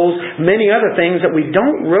clothes, many other things that we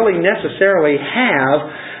don't really necessarily have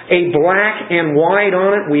a black and white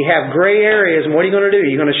on it. We have gray areas, and what are you going to do?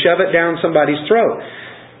 You're going to shove it down somebody's throat.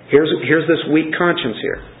 Here's this weak conscience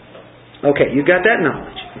here. Okay, you've got that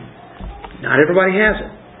knowledge. Not everybody has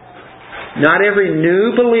it. Not every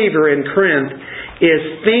new believer in Corinth is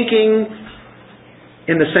thinking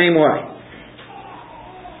in the same way.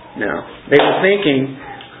 Now, they were thinking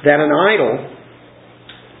that an idol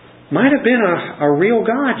might have been a real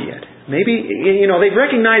God yet. Maybe, they've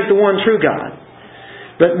recognized the one true God.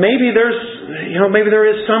 But maybe there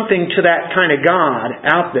is something to that kind of God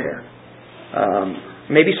out there.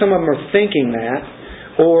 Maybe some of them are thinking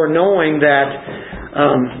that, or knowing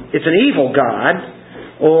that it's an evil God,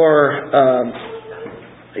 or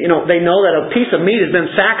they know that a piece of meat has been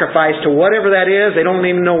sacrificed to whatever that is. They don't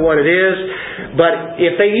even know what it is. But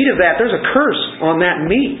if they eat of that, there's a curse on that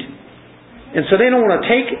meat. And so they don't want to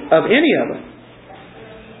take of any of it.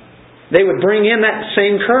 they would bring in that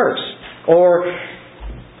same curse. Or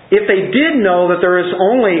if they did know that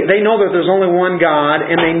they know that there's only one God,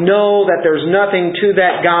 and they know that there's nothing to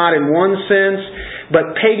that God in one sense,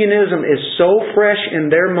 but paganism is so fresh in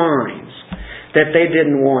their minds that they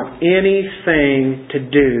didn't want anything to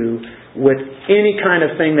do with any kind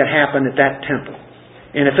of thing that happened at that temple.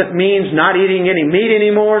 And if it means not eating any meat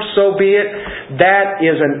anymore, so be it. That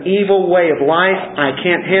is an evil way of life. I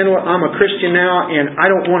can't handle it. I'm a Christian now, and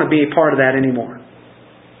I don't want to be a part of that anymore.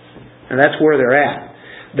 And that's where they're at.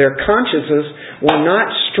 Their consciences were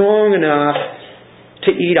not strong enough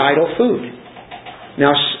to eat idol food.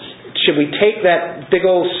 Now, should we take that big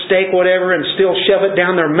old steak, whatever, and still shove it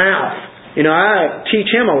down their mouth? I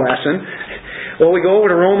teach him a lesson. Well, we go over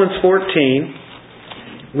to Romans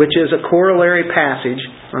 14, which is a corollary passage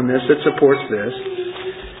on this that supports this.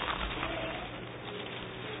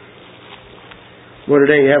 Well,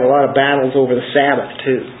 today you have a lot of battles over the Sabbath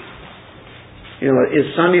too. Is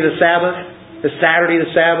Sunday the Sabbath? Is Saturday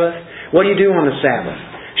the Sabbath? What do you do on the Sabbath?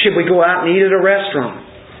 Should we go out and eat at a restaurant?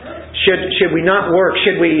 Should we not work?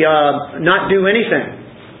 Should we not do anything?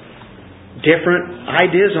 Different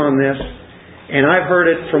ideas on this. And I've heard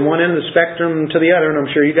it from one end of the spectrum to the other, and I'm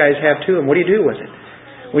sure you guys have too. And what do you do with it?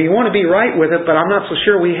 Well, you want to be right with it, but I'm not so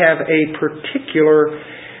sure we have a particular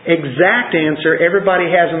exact answer everybody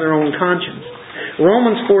has in their own conscience.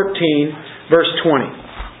 Romans 14, verse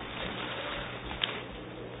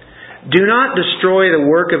 20. Do not destroy the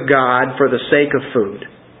work of God for the sake of food.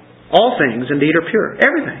 All things indeed are pure.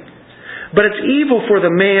 Everything. But it's evil for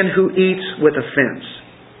the man who eats with offense.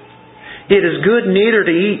 It is good neither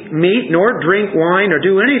to eat meat nor drink wine or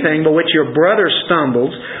do anything by which your brother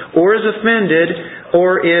stumbles or is offended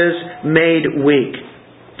or is made weak.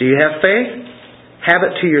 Do you have faith? Have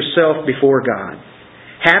it to yourself before God.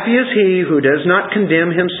 Happy is he who does not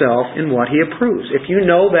condemn himself in what he approves. If you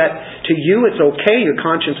know that to you it's okay, your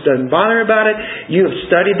conscience doesn't bother about it, you have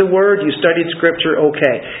studied the Word, you studied Scripture,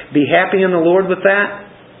 okay. Be happy in the Lord with that,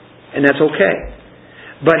 and that's okay.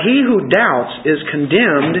 But he who doubts is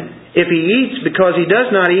condemned if he eats because he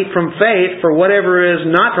does not eat from faith, for whatever is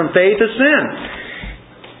not from faith is sin.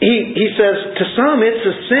 He says, to some it's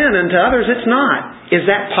a sin and to others it's not. Is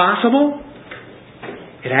that possible?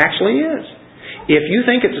 It actually is. If you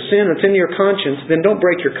think it's a sin that's in your conscience, then don't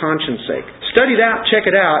break your conscience sake. Study it out, check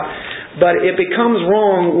it out, but it becomes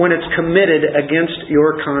wrong when it's committed against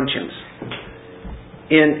your conscience.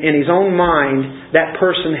 In his own mind, that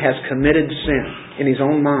person has committed sin in his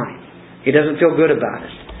own mind. He doesn't feel good about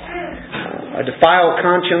it. A defiled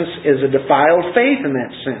conscience is a defiled faith in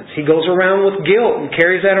that sense. He goes around with guilt and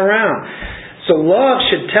carries that around. So love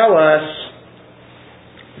should tell us,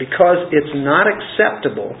 because it's not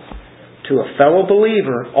acceptable to a fellow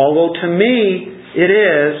believer, although to me it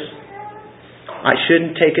is, I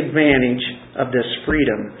shouldn't take advantage of this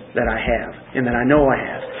freedom that I have and that I know I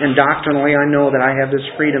have. And doctrinally I know that I have this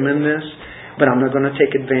freedom in this, but I'm not going to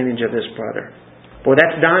take advantage of this brother. Boy,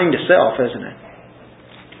 that's dying to self, isn't it?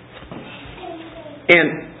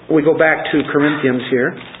 And we go back to Corinthians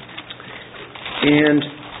here, and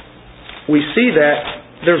we see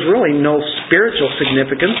that there's really no spiritual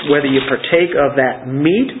significance whether you partake of that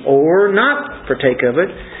meat or not partake of it.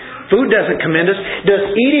 Food doesn't commend us.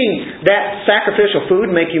 Does eating that sacrificial food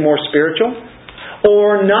make you more spiritual?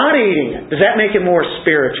 Or not eating it, does that make it more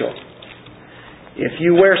spiritual? If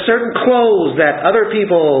you wear certain clothes that other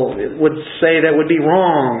people would say that would be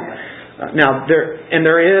wrong, now,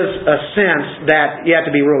 there is a sense that you have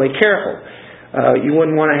to be really careful. You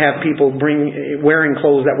wouldn't want to have people wearing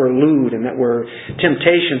clothes that were lewd and that were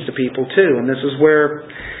temptations to people too. And this is where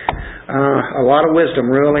a lot of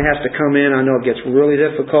wisdom really has to come in. I know it gets really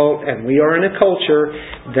difficult, and we are in a culture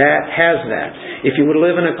that has that. If you would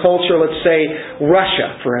live in a culture, let's say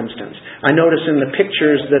Russia, for instance. I notice in the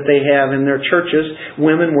pictures that they have in their churches,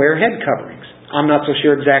 women wear head coverings. I'm not so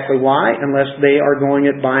sure exactly why, unless they are going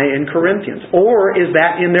it by in Corinthians. Or is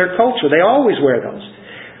that in their culture? They always wear those.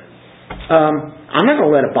 I'm not going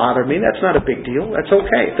to let it bother me. That's not a big deal. That's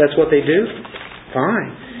okay. If that's what they do,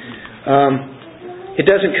 fine. It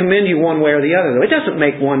doesn't commend you one way or the other, though. It doesn't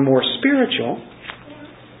make one more spiritual.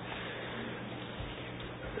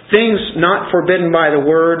 Things not forbidden by the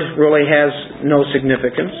Word really has no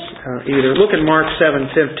significance either. Look at Mark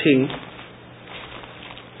 7:15.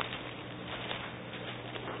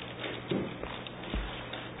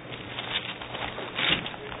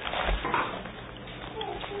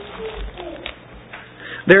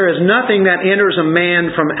 There is nothing that enters a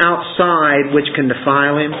man from outside which can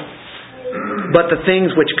defile him, but the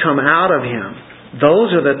things which come out of him,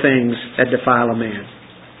 those are the things that defile a man.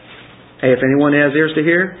 Hey, if anyone has ears to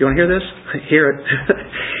hear, you want to hear this? Hear it.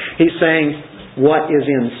 He's saying what is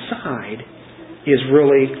inside is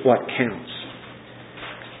really what counts.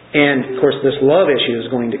 And, of course, this love issue is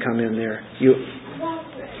going to come in there.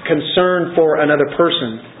 Concern for another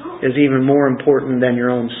person is even more important than your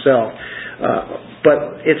own self.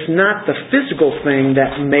 But it's not the physical thing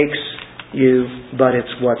that makes you, but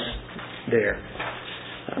it's what's there.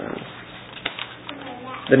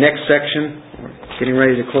 The next section, we're getting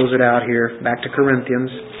ready to close it out here, back to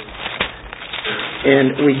Corinthians.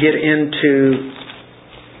 And we get into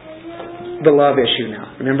the love issue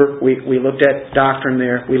now. Remember, we looked at doctrine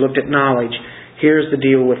there. We looked at knowledge. Here's the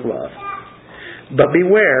deal with love. But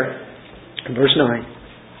beware, verse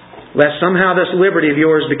 9, lest somehow this liberty of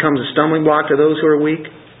yours becomes a stumbling block to those who are weak.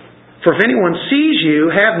 For if anyone sees you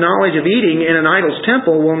have knowledge of eating in an idol's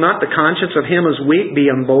temple, will not the conscience of him who is weak be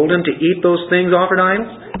emboldened to eat those things offered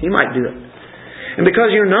idols? He might do it. And because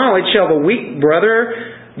of your knowledge shall the weak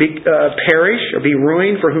brother perish or be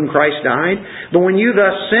ruined for whom Christ died. But when you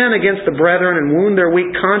thus sin against the brethren and wound their weak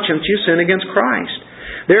conscience, you sin against Christ.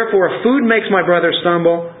 Therefore, if food makes my brother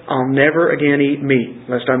stumble, I'll never again eat meat,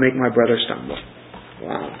 lest I make my brother stumble.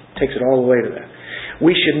 Wow. Takes it all the way to that.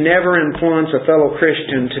 We should never influence a fellow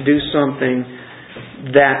Christian to do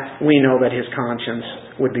something that we know that his conscience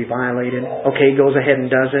would be violated. Okay, he goes ahead and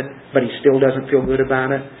does it, but he still doesn't feel good about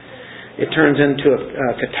it. It turns into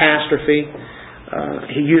a catastrophe.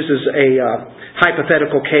 He uses a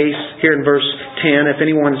hypothetical case here in verse 10. If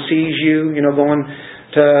anyone sees you, going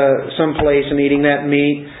to some place and eating that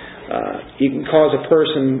meat, you can cause a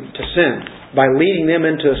person to sin by leading them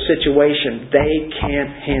into a situation they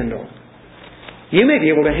can't handle. You may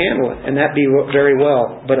be able to handle it, and that be very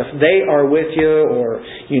well. But if they are with you, or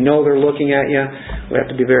they're looking at you, we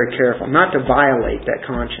have to be very careful not to violate that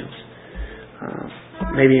conscience.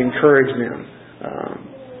 Maybe encourage them.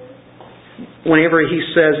 Whenever he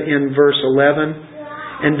says in verse 11,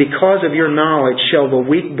 and because of your knowledge shall the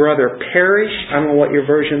weak brother perish. I don't know what your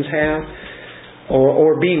versions have.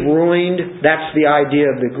 Or be ruined. That's the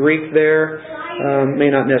idea of the Greek there.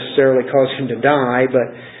 May not necessarily cause him to die,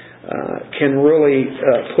 but can really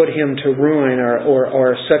put him to ruin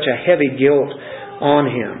or such a heavy guilt on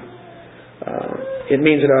him. It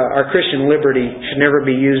means that our Christian liberty should never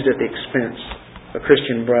be used at the expense of a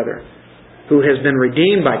Christian brother who has been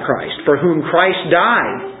redeemed by Christ, for whom Christ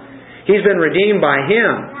died. He's been redeemed by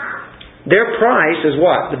Him. Their price is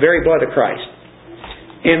what? The very blood of Christ.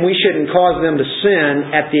 And we shouldn't cause them to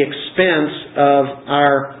sin at the expense of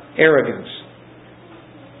our arrogance.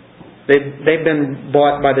 They've been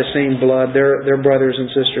bought by the same blood. They're brothers and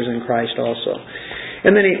sisters in Christ also.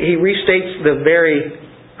 And then he restates the very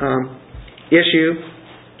issue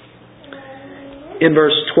in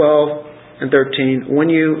verse 12 and 13. When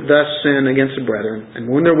you thus sin against the brethren and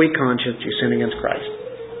wound their weak conscience, you sin against Christ.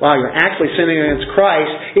 Wow, you're actually sinning against Christ,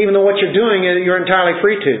 even though what you're doing you're entirely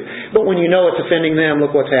free to. But when you know it's offending them,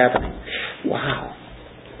 look what's happening. Wow.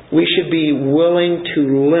 We should be willing to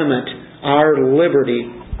limit our liberty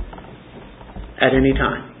at any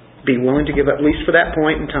time. Be willing to give at least for that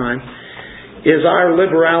point in time. Is our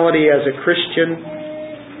liberality as a Christian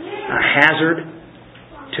a hazard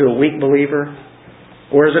to a weak believer?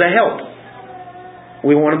 Or is it a help?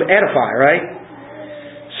 We want to edify, right?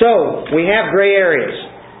 So, we have gray areas.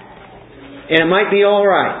 And it might be all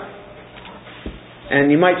right.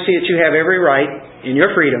 And you might see that you have every right in your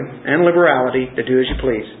freedom and liberality to do as you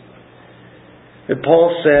please. But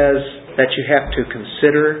Paul says that you have to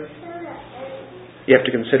consider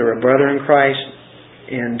a brother in Christ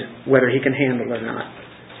and whether he can handle it or not.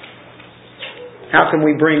 How can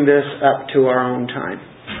we bring this up to our own time?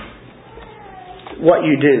 What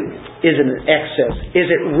you do, is it an excess?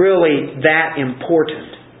 Is it really that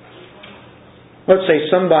important? Let's say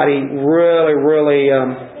somebody really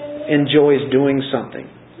enjoys doing something.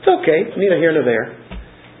 It's okay, neither here nor there.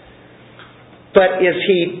 But is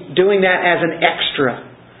he doing that as an extra?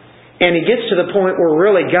 And he gets to the point where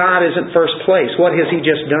really God isn't first place. What has he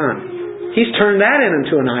just done? He's turned that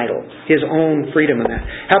into an idol. His own freedom in that.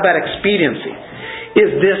 How about expediency?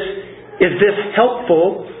 Is this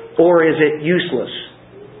helpful or is it useless?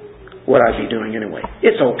 What I'd be doing anyway.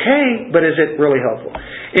 It's okay, but is it really helpful?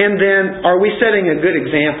 And then, are we setting a good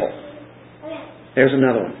example? There's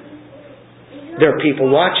another one. There are people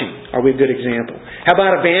watching. Are we a good example? How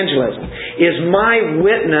about evangelism? Is my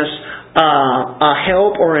witness a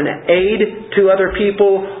help or an aid to other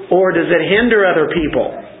people, or does it hinder other people,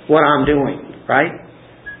 what I'm doing? Right?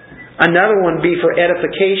 Another one be for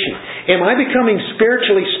edification. Am I becoming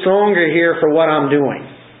spiritually stronger here for what I'm doing?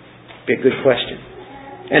 Be a good question.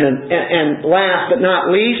 And last but not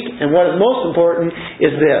least, and what is most important,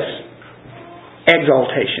 is this.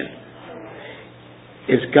 Exaltation.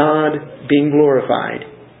 is God being glorified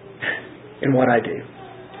in what I do?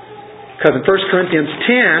 Because in 1 Corinthians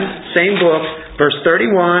 10, same book, verse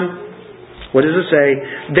 31, what does it say?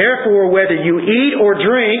 Therefore, whether you eat or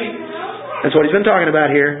drink, that's what he's been talking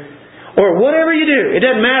about here, or whatever you do, it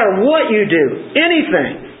doesn't matter what you do,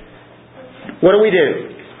 anything. What do?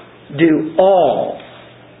 Do all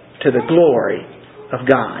to the glory of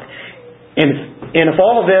God. And if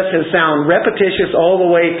all of this has sound repetitious all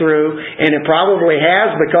the way through, and it probably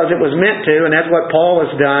has because it was meant to, and that's what Paul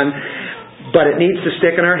has done, but it needs to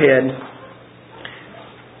stick in our head,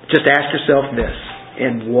 just ask yourself this.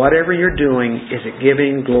 In whatever you're doing, is it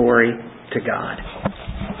giving glory to God?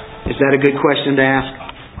 Is that a good question to ask?